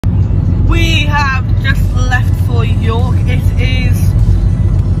just left for York. It is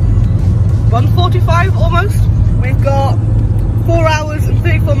 1:45 almost. We've got 4 hours and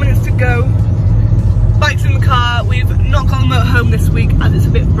 34 minutes to go. Bike's in the car. We've not got a motorhome this week as it's a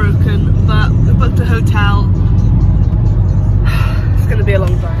bit broken, but we booked a hotel. It's going to be a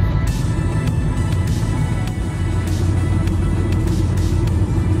long drive.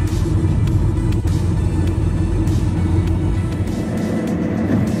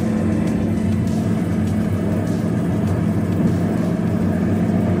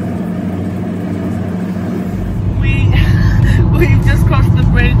 We've just crossed the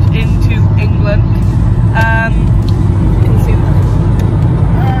bridge into England. You can see that.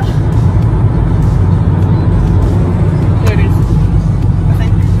 There it is, I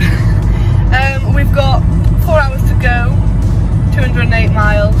think. We've got 4 hours to go, 208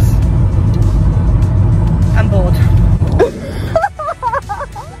 miles. I'm bored.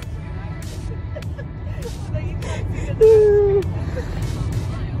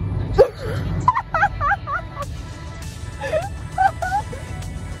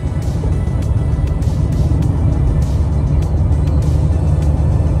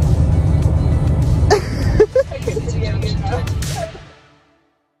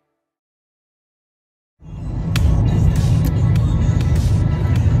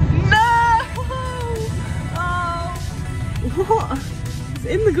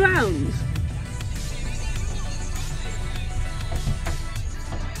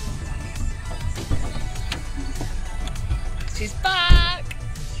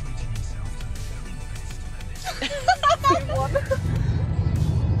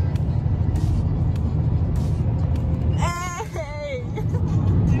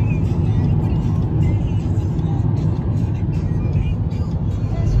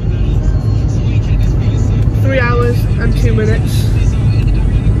 3 hours and 2 minutes.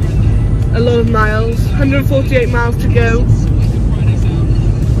 A lot of miles. 148 miles to go.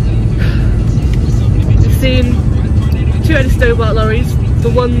 We've seen 2-headed Stobart lorries. The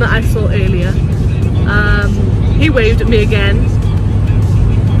one that I saw earlier. He waved at me again.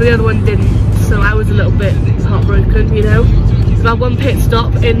 But the other one didn't. So I was a little bit heartbroken, you know. We've had one pit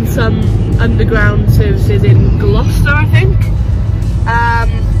stop in some underground services in Gloucester, I think.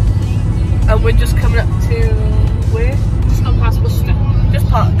 And we're just coming up to where? Just gone past Worcester. Just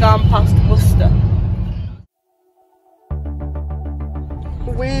gone past Worcester.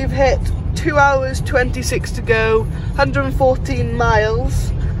 We've hit 2 hours 26 to go, 114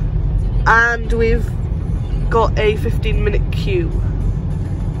 miles, and we've got a 15-minute queue.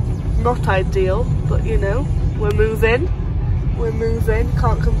 Not ideal, but you know, we're moving. We're moving,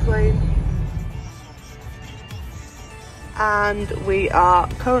 can't complain. And we are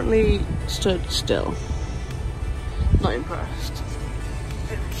currently stood still. Not impressed.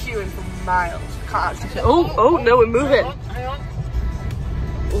 Been queuing for miles. Can't actually see. Oh no, we're moving. Hang on.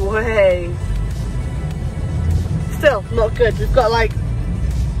 Way. Still not good. We've got like,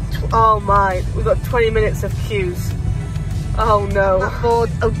 oh my, we've got 20 minutes of queues. Oh no.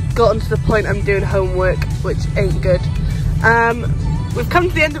 I've gotten to the point I'm doing homework, which ain't good. We've come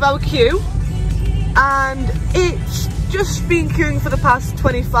to the end of our queue, and it's just been queuing for the past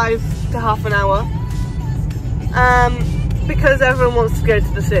 25 to half an hour. Because everyone wants to go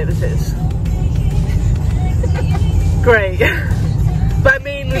to the services. Great. But I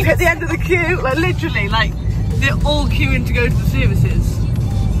mean, we've hit the end of the queue, like literally, like they're all queuing to go to the services.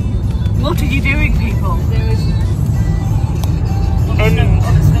 What are you doing, people? There is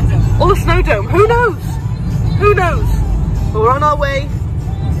or the snow dome. Who knows? Who knows? But we're on our way.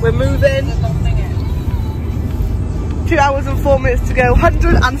 We're moving. 2 hours and 4 minutes to go.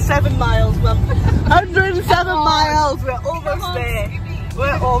 107 miles, mum. 107 miles. We're almost there.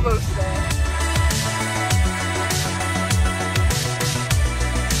 We're almost there.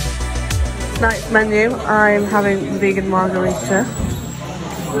 Tonight's menu, I'm having vegan margarita.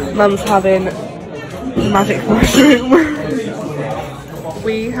 Mum's having magic mushroom.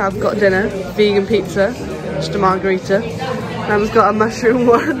 We have got dinner, vegan pizza, just a margarita. Mum's got a mushroom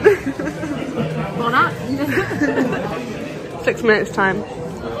one. What not? 6 minutes time.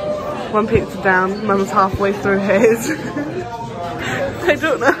 One pizza down, Mum's halfway through his. I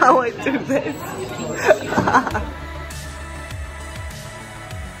don't know how I do this.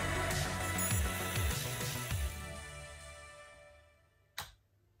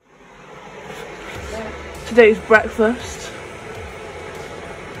 Today's breakfast.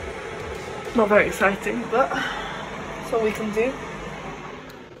 Not very exciting, but that's all we can do.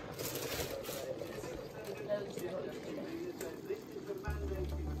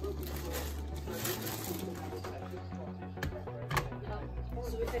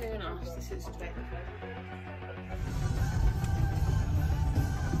 anyone else this is today?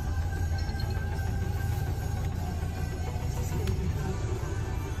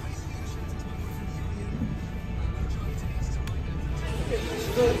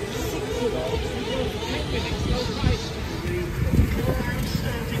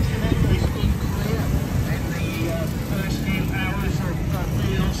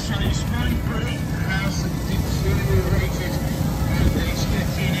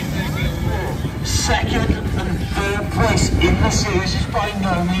 Second and third place in the series is by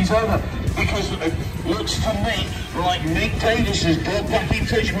no means over, because it looks to me like Nick Davis has got back in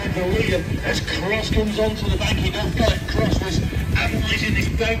touch with the leader as Cross comes onto the bank. He does get Cross was analysing this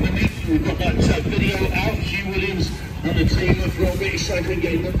bank. We've got that video out. Hugh Williams and the team of British Cycling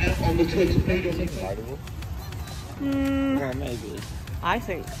getting them out on the turf speed. I think. Well, maybe. I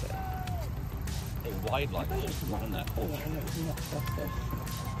think so. It's wide like this, around that.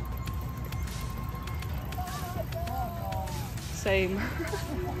 Same.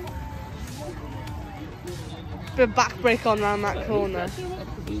 Bit of back brake on around that corner.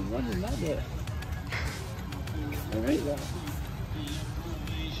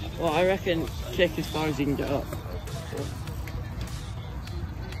 Well, I reckon kick as far as you can get up.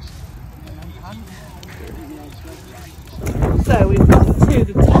 So we've got to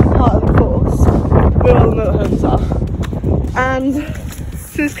the top part of the course where all the motorhomes are, and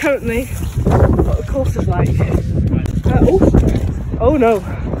this is currently what the course is like. Oh no,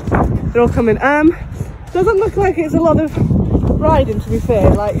 they're all coming. Doesn't look like it's a lot of riding, to be fair.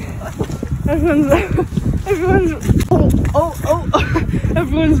 Like everyone's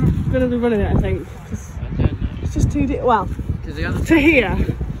everyone's gonna be running it, I think. It's just too deep. Well, to here,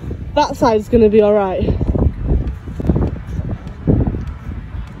 that side's gonna be all right.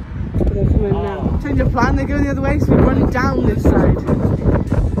 They're coming now. Change of plan. They're going the other way, so we're running down this side.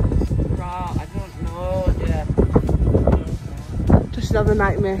 I don't know, yeah. Just another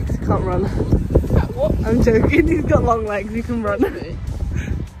nightmare because he can't run. What? I'm joking, he's got long legs, he can run.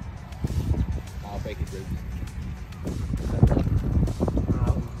 I'll break it through.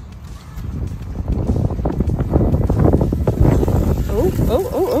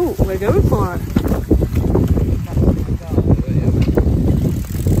 Oh, we're going for it.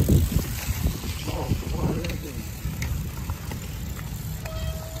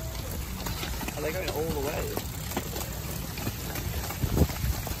 Are they going all the way?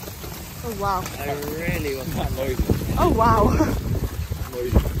 Oh wow. I really want that noise. Oh wow.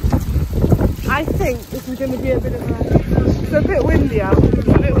 I think this is going to be a bit of it's a bit windy out, it's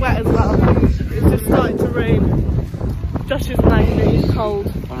a bit wet as well. It's just starting to rain. Josh is nightmare, he's cold.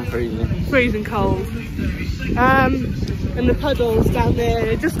 I'm freezing. Freezing cold. And the puddles down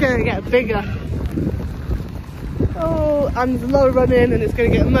there are just going to get bigger. Oh, and there's a lot of running and it's going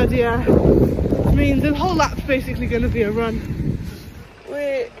to get muddier. Which means the whole lap's basically going to be a run.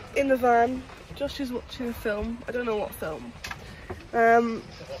 We're in the van. Josh is watching a film. I don't know what film.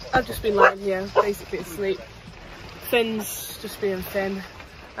 I've just been lying here, basically asleep. Finn's just being Finn.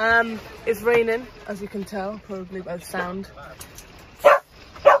 It's raining, as you can tell, probably by the sound.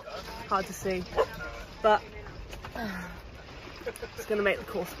 Hard to see, but it's going to make the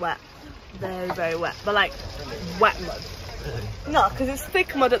course wet. Very, very wet, but like wet mud. No, because it's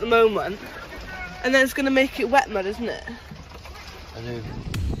thick mud at the moment, and then it's going to make it wet mud, isn't it? I know.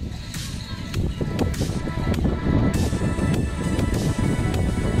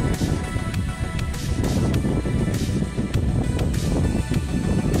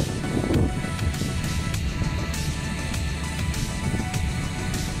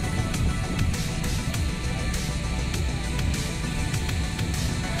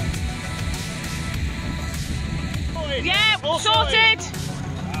 Yeah, sorted!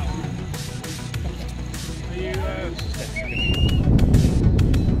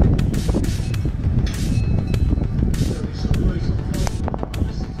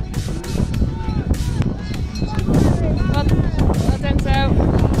 Well done, so.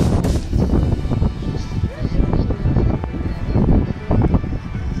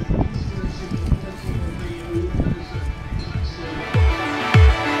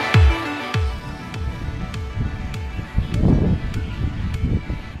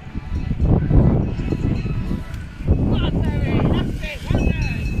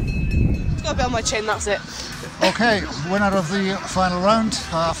 Got a bit on my chin, that's it. Okay, winner of the final round,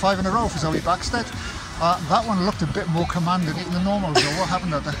 5 in a row for Zoe Backstead. That one looked a bit more commanding than normal, so what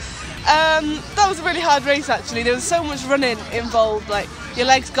happened at that? That was a really hard race actually. There was so much running involved, like your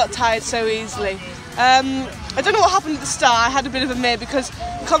legs got tired so easily. I don't know what happened at the start. I had a bit of a mare because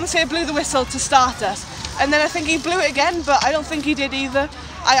the commentator blew the whistle to start us, and then I think he blew it again, but I don't think he did either.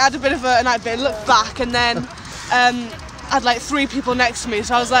 I had a bit of a night bit, looked back, and then I had like 3 people next to me,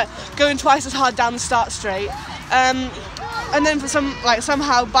 so I was like going twice as hard down the start straight. And then for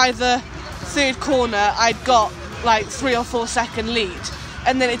somehow by the 3rd corner I'd got like 3 or 4 second lead,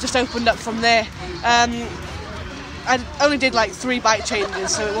 and then it just opened up from there. I only did like 3 bike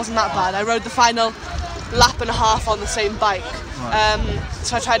changes, so it wasn't that bad. I rode the final lap and a half on the same bike,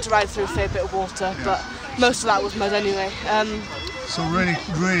 so I tried to ride through a fair bit of water, but most of that was mud anyway. So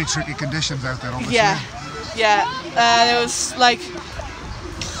really tricky conditions out there, obviously. Yeah. There was like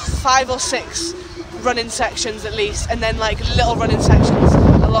 5 or 6 running sections at least, and then like little running sections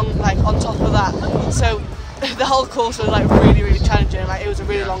along like on top of that. So the whole course was like really challenging. Like it was a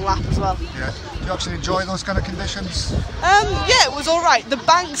really long lap as well. Yeah. Do you actually enjoy those kind of conditions? Yeah, it was all right. The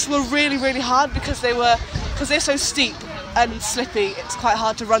banks were really hard because they're so steep and slippy. It's quite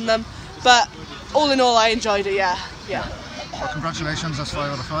hard to run them. But all in all, I enjoyed it. Yeah. Well, congratulations, that's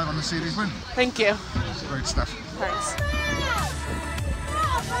 5 out of 5 on the series win. Thank you. Great stuff. Thanks.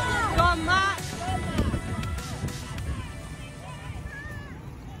 Go on, Matt.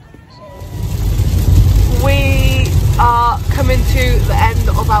 We are coming to the end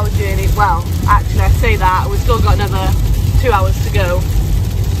of our journey. Well, actually I say that, we've still got another 2 hours to go,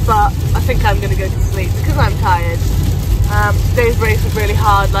 but I think I'm going to go to sleep because I'm tired. Today's race was really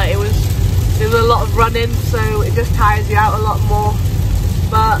hard, like there was a lot of running, so it just tires you out a lot more,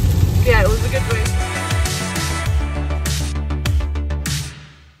 but yeah, it was a good race.